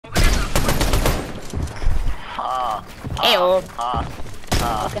Ew. What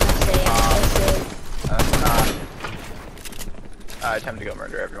can I say? Time to go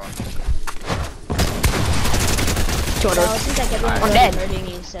murder everyone. Well, it seems like everyone's I'm dead. murdering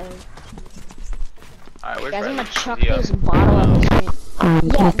you, so. Alright, where's Guys, I'm Riley? gonna chuck Is he this up? bottle at the screen.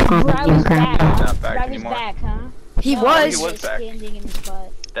 Yeah, Riley's back. He's not back Riley's anymore. back, huh? He No, was. he's He was just back. standing in his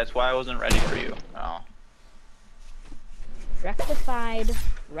butt. That's why I wasn't ready for you. Oh. Rectified,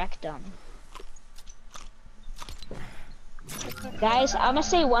 rectum. Guys, I'm gonna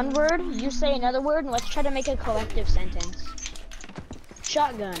say one word, you say another word, and let's try to make a collective sentence.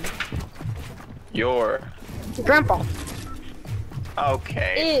 Shotgun. Your. Grandpa.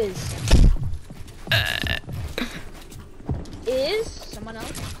 Okay. Is someone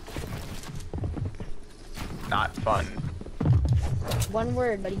else? Not fun. One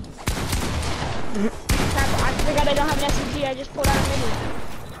word, buddy. Crap, I forgot I don't have an SMG, I just pulled out a mini.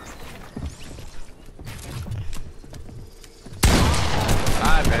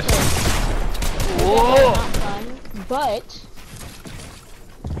 I missed. Whoa! Not fun, but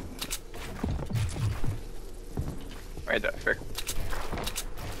Right there, frick.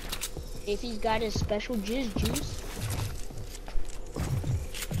 if he's got his special jizz juice.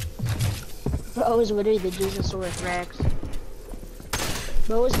 Bro is literally the Jizzosaurus Rex.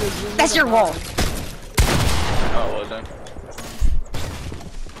 Bro is the Jizzosaurus. That's your wall. Oh, it wasn't.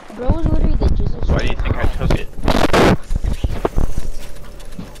 Bro is literally the Jizzosaurus. Why do you think I took it?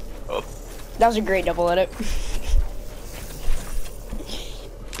 Oh. That was a great double edit.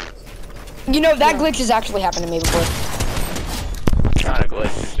 You know, that glitch has actually happened to me before. It's not a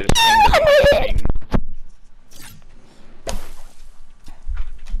glitch, it's just thing.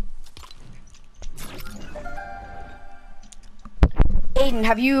 Aiden,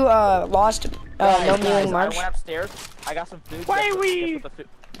 have you lost no Guys, mealing I march? went upstairs. I got some food. Guys,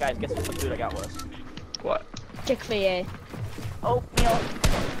 guess what the food I got was? What? Chick-fil-A. Oatmeal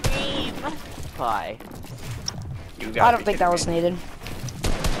cream pie. You I got don't think that was needed.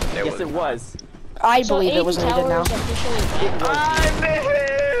 Yes, it was. I So believe it was Aiden needed now. Tower is officially I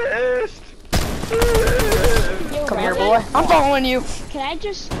missed! Yo, Come here, Riley, boy. I'm following you. Can I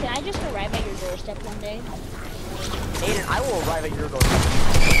just arrive at your doorstep one day? Aiden, I will arrive at your door.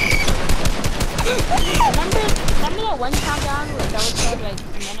 Remember that one countdown where that was said like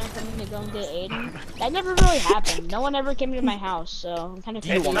men are coming to go and get Aiden? That never really happened. No one ever came to my house, so I'm kind of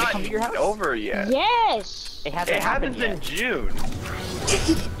you It's want me to not come to your house? over yet. Yes! It hasn't It happened happens in yet.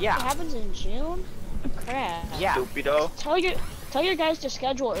 June. Yeah. It happens in June? Crap. Yeah. Stupido. Tell your guys to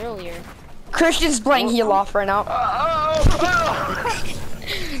schedule earlier. Christian's playing heel off right now.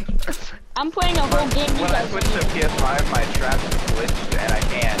 I'm playing a whole game you When I guys switched to don't even know. PS5, my traps glitched and I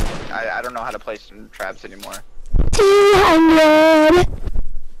can't. I don't know how to place some traps anymore. 200.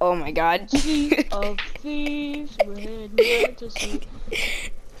 Oh my god. Of thieves, we're heading to sea.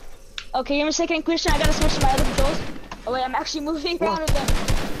 Okay, give me a second, Christian. I gotta switch to my other controls. Oh wait, I'm actually moving around with them.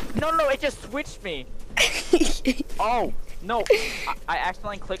 No, it just switched me. Oh no, I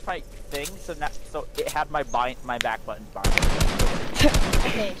accidentally clicked my thing, so it had my back button bind.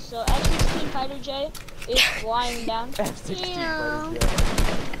 Okay, so F-16 Fighter J is flying down. F-16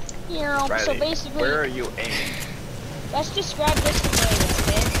 Yeah. So Riley, basically, where are you aiming? let's describe this scenario,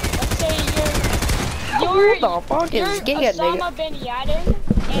 okay? Let's say you're Who the fuck is Giga, nigga? Osama bin Laden.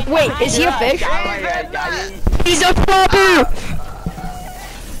 And Wait, is he a fish? He's a flopper!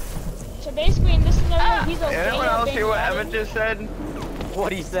 So basically, in this scenario, he's a Anyone else hear what Evan just said? What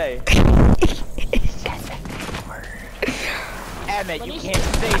do you say? Emmett, you can't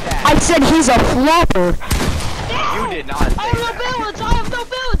say that. I said he's a flopper. You did not say I have no that. bullets! I have no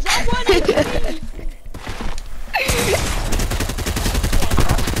bullets! I won it!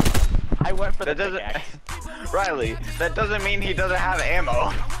 I went for the That pickaxe. doesn't... Riley, that doesn't mean he doesn't have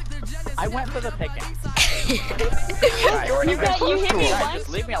ammo. I went for the pickaxe. You weren't even You close hit to me him. Guys, once, just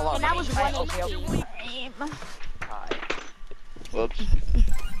leave me alone. and that was Let me- 1 okay, HP. Whoops.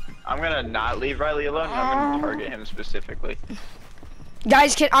 I'm gonna not leave Riley alone. I'm gonna target him specifically.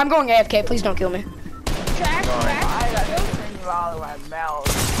 Guys, I'm going AFK. Please don't kill me. Trash, trash. I got this all in my mouth.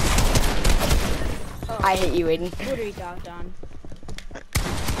 I hate you, Aiden. What are you got on?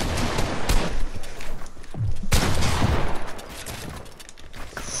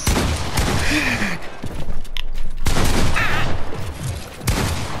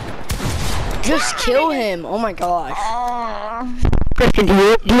 Just kill him. Oh my gosh. Christian, do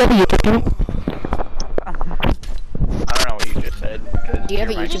you have a YouTube channel? I don't know what you just said. Do you have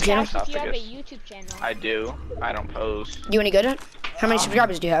a you're my YouTube channel? If you have a esophagus. YouTube channel. I do. I don't post. You any good at it? How many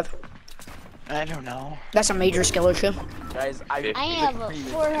subscribers do you have? I don't know. That's a major skill issue. Guys, I have a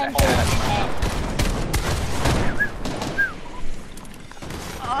 410.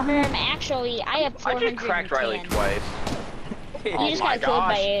 Actually, I have I 410. just cracked Riley twice. You Oh just my got killed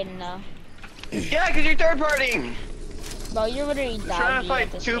by gosh. Aiden, though. Yeah, because you're third partying. Bro, you're literally You're doggy trying to fight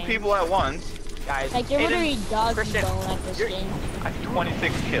at this two game. people at once. Guys, Like, you're Aiden, literally doggy Christian, bone at this you're- game. I have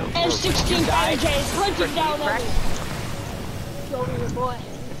 26 kills. And 16 fighter jets hunting Christian, down you cracked- others. Show me your boy.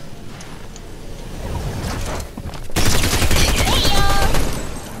 Hey, y'all!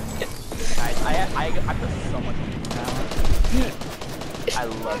 Guys, I put so much into that. I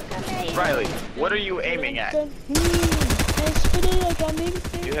love it. Riley, what are you aiming at? You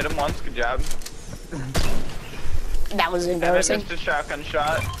hit him once, good job. That was Emmett embarrassing. missed a shotgun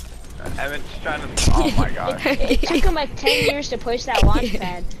shot. Emmett's trying to. Oh my gosh. It took him like 10 years to push that launch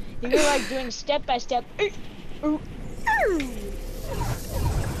pad. You were like doing step by step.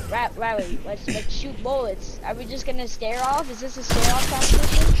 Riley, let's shoot bullets. Are we just gonna stare off? Is this a stare off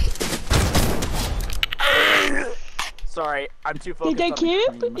competition? Sorry, I'm too focused Did I on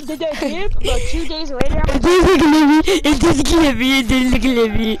camp? the cream. Did I camp? About 2 days later, I'm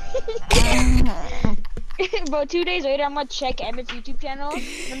about 2 days later, I'm gonna check Emmett's YouTube channel. And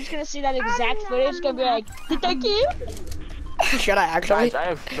I'm just gonna see that exact footage. Gonna be like, did I camp? Should I actually? Guys, I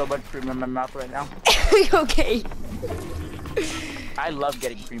have so much cream in my mouth right now. Okay. I love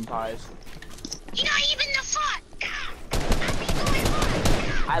getting cream pies. You're not even the fuck.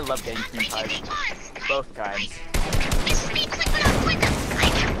 I love getting cream pies. Both kinds. This is me clipping up with them.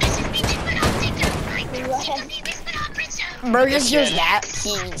 This is me clipping up with them. Bro, just use that.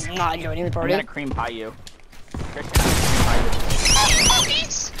 He's not joining the I'm party. gonna cream pie you. Christian, I'm gonna cream pie you.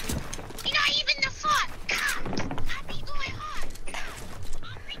 You're not even the fuck. I'll be going hard.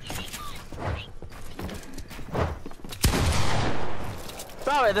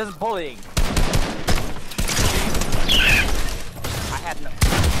 Stop it, this is bullying. I had no.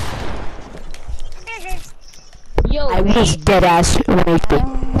 Yo, I was dead ass raped.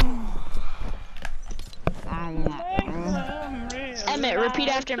 Emmett, repeat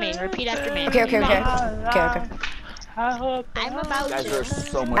after me. Repeat after me. Okay. I'm about Guys, to. there's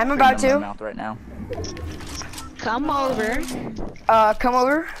so much I'm cream about in to. my mouth right now. Come over Come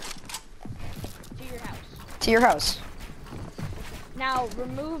over to your house. to your house. Now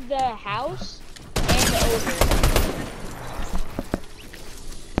remove the house and over.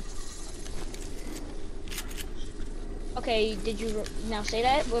 Okay, did you now say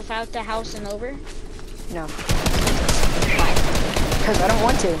that without the house and over? No. Because I don't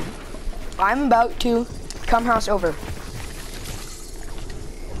want to. I'm about to come house over.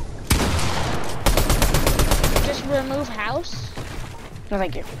 Just remove house. No,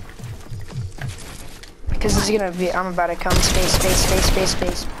 thank you. Because this is gonna be. I'm about to come space.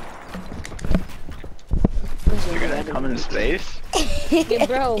 You're gonna come in space? Yeah,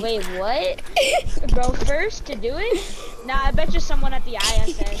 bro, wait, what? Bro, first to do it? Nah, I bet you someone at the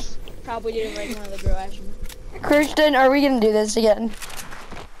ISS probably did it like one of the bro action. Christian, are we gonna do this again?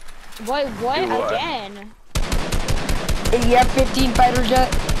 What Do what? again? You have 15 fighter jet.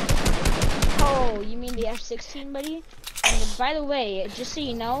 Oh, you mean the F-16, buddy? And by the way, just so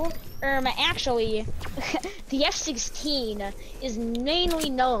you know, actually, the F-16 is mainly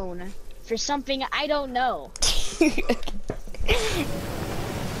known for something I don't know. Let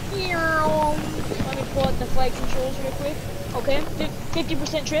me pull out the flight controls real quick. Okay,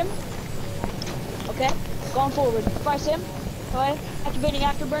 50% trim. Okay, going forward. Fire sim. Okay, activating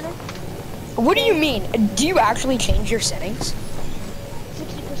afterburner. What do you mean? Do you actually change your settings?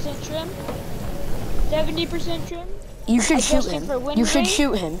 60% trim. 70% trim. You should shoot Adjusting him. for wind You should rate?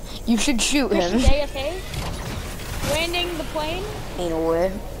 shoot him. You should shoot Christian him. AFK. Landing the plane. Ain't no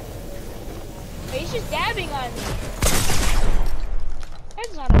way. Wait, he's just dabbing on me.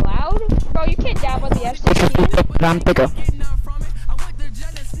 That's not allowed. Bro, you can't dab on the F-16. Ram picker.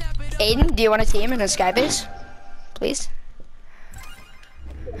 Aiden, do you want to team in a skybase? Please?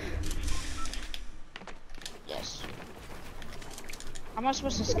 Yes. I'm not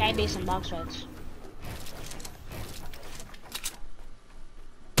supposed to skybase in box fights.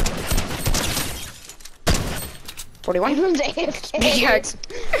 Everyone's AFK. Pickaxe.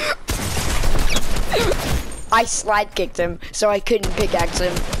 I slide kicked him, so I couldn't pickaxe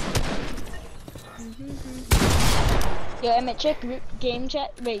him. Yo, Emmett, check game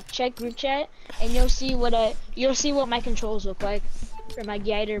chat. Wait, check group chat, and you'll see what my controls look like for my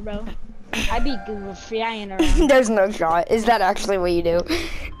guider, bro. I be flying around. There's no shot. Is that actually what you do?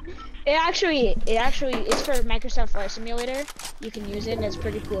 It actually it's for Microsoft Flight Simulator. You can use it, and it's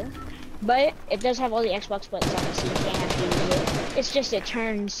pretty cool. But it does have all the Xbox buttons on it, so you can't actually use it. It's just it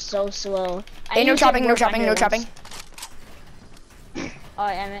turns so slow. Hey, no chopping, no chopping, no chopping. Oh,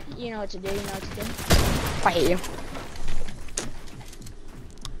 Emmett, you know what to do. You know what to do. I hate you.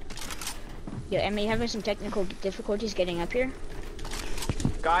 Yo, Emma, you having some technical difficulties getting up here?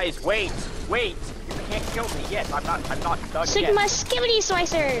 Guys, wait. You can't kill me yet. I'm not done Sigma yet. Skibidi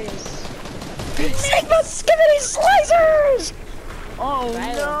Slicers! Sigma Skibidi Slicers! Oh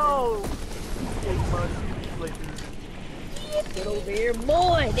Right. no! Get over here,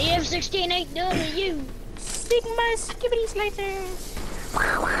 boy! The F-16 ain't done with you! Sigma Skibidi Slicers!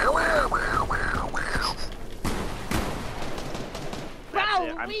 Wow,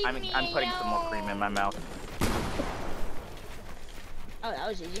 I'm putting some more cream in my mouth. Oh, that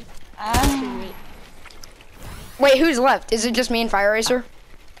was easy. Wait, who's left? Is it just me and Fire Racer?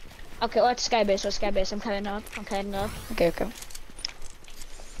 Okay, let's skybase. I'm cutting up. Okay.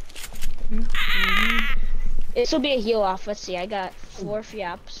 This will be a heal off. Let's see. I got 4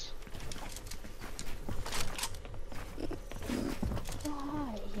 fiops.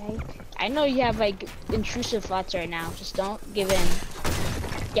 I know you have like intrusive thoughts right now. Just don't give in.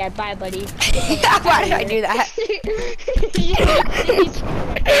 Yeah, bye, buddy. Why did I do that?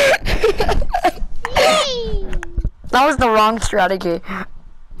 That was the wrong strategy. I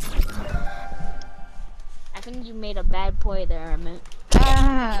think you made a bad play there, Emmett.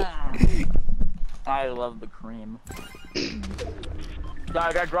 I love the cream.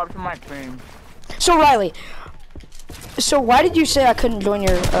 Guys, I dropped my cream. So Riley, why did you say I couldn't join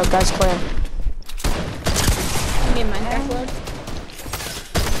your guys' clan? You mean Minecraft World?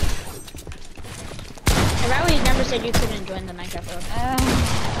 Riley never said you couldn't join the Minecraft World.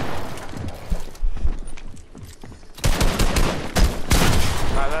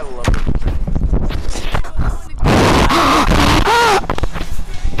 I love it.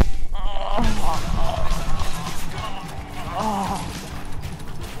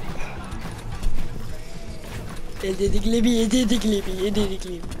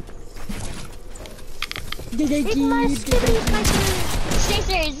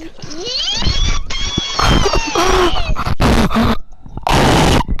 Scissors!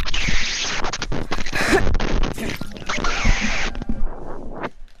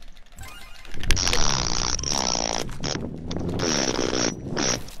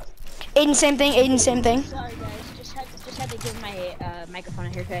 Aiden, same thing. Sorry guys, just had to give my microphone a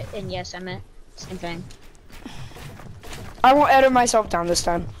haircut, and yes, I meant same thing. I won't edit myself down this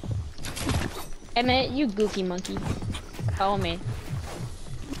time. Emmett, you goofy monkey. Follow me.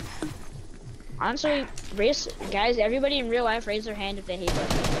 Honestly, guys, everybody in real life raise their hand if they hate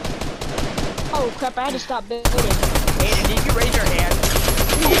us. Oh crap, I had to stop building. Aiden, did you raise your hand?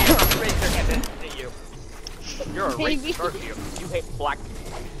 You raised your hand, didn't you? You're a Maybe. racist. You hate black people.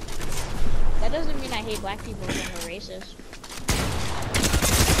 That doesn't mean I hate black people when we're racist.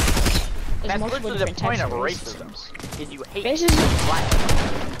 There's That's multiple literally the different point types of of racism. Is you hate Racism- black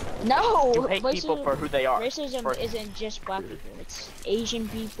people. No! You hate people for who they are. Racism For- isn't just black people, it's Asian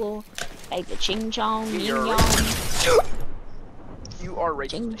people, like the Ching Chong, Yin You're Yang, You are racist.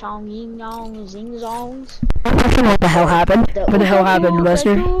 Ching Chong, Yin Yang, Zing Zongs. What the hell happened? What the hell happened,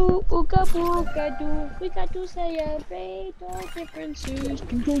 Lester? Ooga booga doo. We got to celebrate all differences.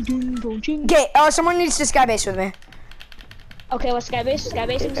 Okay, someone needs to skybase with me. Okay, let's skybasing.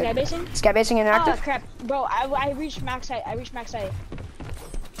 Skybasing Oh inactive. crap, bro! I reached max height.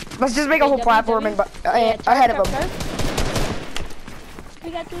 Let's just make a whole platform and ahead of them. We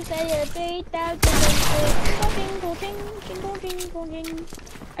got to celebrate all differences.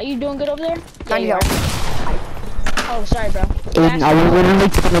 Are you doing good over there? I you know. are. Oh, sorry, bro. Aiden, I was literally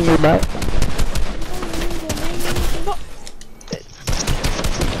kicking your butt.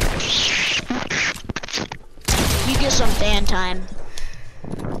 You get some fan time.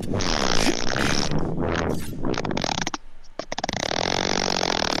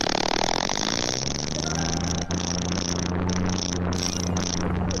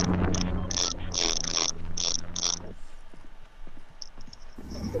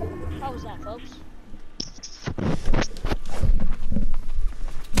 How was that, folks?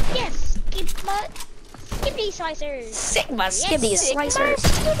 Yes! Skippy slicers! Sigma Yes, Skibidi Sigma Slicers.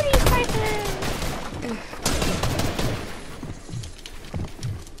 Skippity slicers!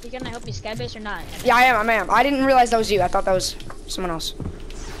 You gonna help me skybase or not? Yeah, I am. I didn't realize that was you. I thought that was someone else.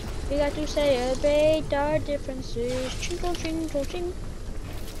 We got to celebrate our differences. Chinkle, chinkle, ching.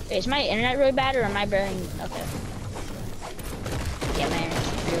 Wait, is my internet really bad or am I bearing? Okay. Yeah, my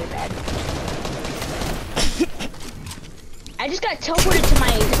internet's really bad. I just got teleported to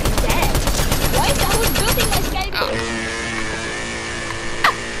my bed. What? I was building my skybase.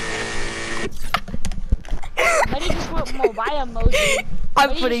 Buddy just went mobile emoji. I'm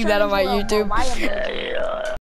Buddy putting just that on turned my into a YouTube. mobile emoji.